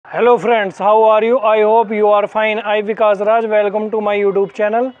Hello friends, how are you? I hope you are fine. I Vikas Raj, welcome to my YouTube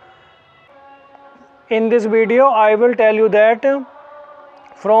channel. In this video I will tell you that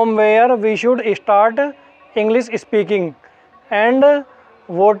from where we should start English speaking and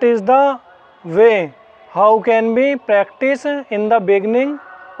what is the way how can we practice in the beginning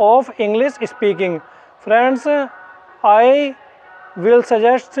of English speaking. Friends, I will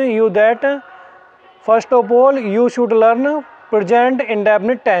suggest you that first of all you should learn present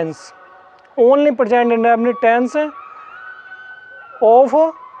indefinite tense, only present indefinite tense of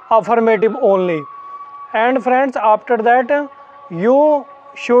affirmative only. And friends, after that you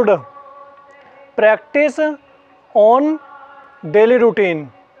should practice on daily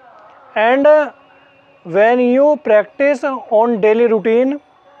routine, and when you practice on daily routine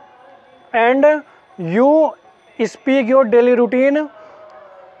and you speak your daily routine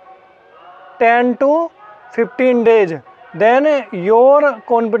 10 to 15 days, then your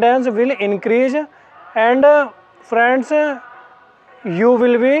confidence will increase, and friends, you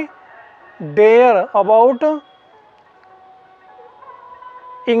will be dare about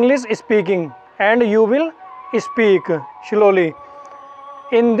English speaking and you will speak slowly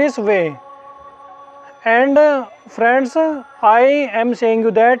in this way. And friends, I am saying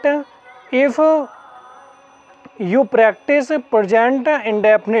you that if you practice present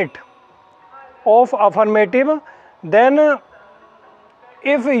indefinite of affirmative, then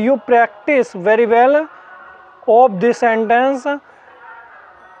if you practice very well of this sentence,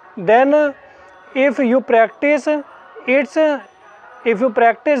 then if you practice it's if you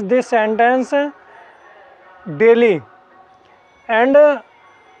practice this sentence daily, and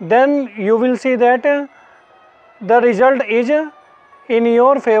then you will see that the result is in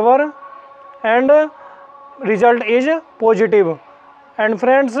your favor and result is positive. And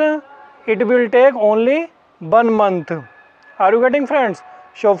friends, it will take only 1 month. Are you getting, friends?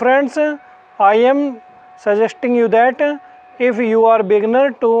 So friends, I am suggesting you that if you are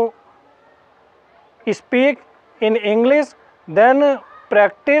beginner to speak in English, then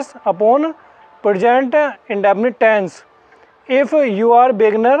practice upon present indefinite tense. If you are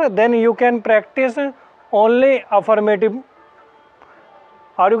beginner, then you can practice only affirmative.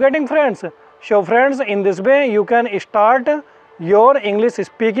 Are you getting, friends? So friends, in this way you can start your English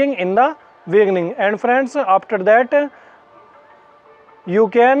speaking in the beginning, and friends, after that you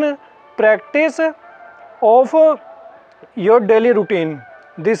can practice of your daily routine.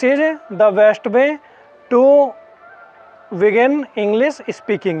 This is the best way to begin English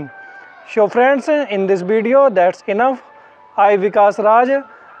speaking. So friends, in this video that's enough. I Vikas Raj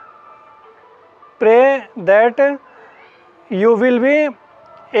pray that you will be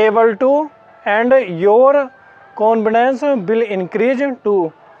able to, and your confidence will increase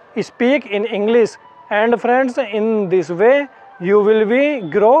to speak in English, and friends, in this way you will be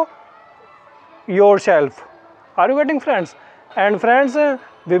grow yourself. Are you getting, friends? And friends,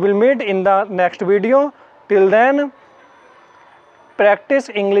 we will meet in the next video. Till then, practice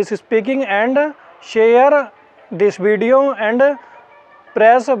English speaking and share this video and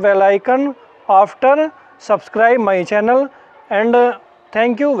press bell icon after subscribe my channel, and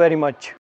thank you very much.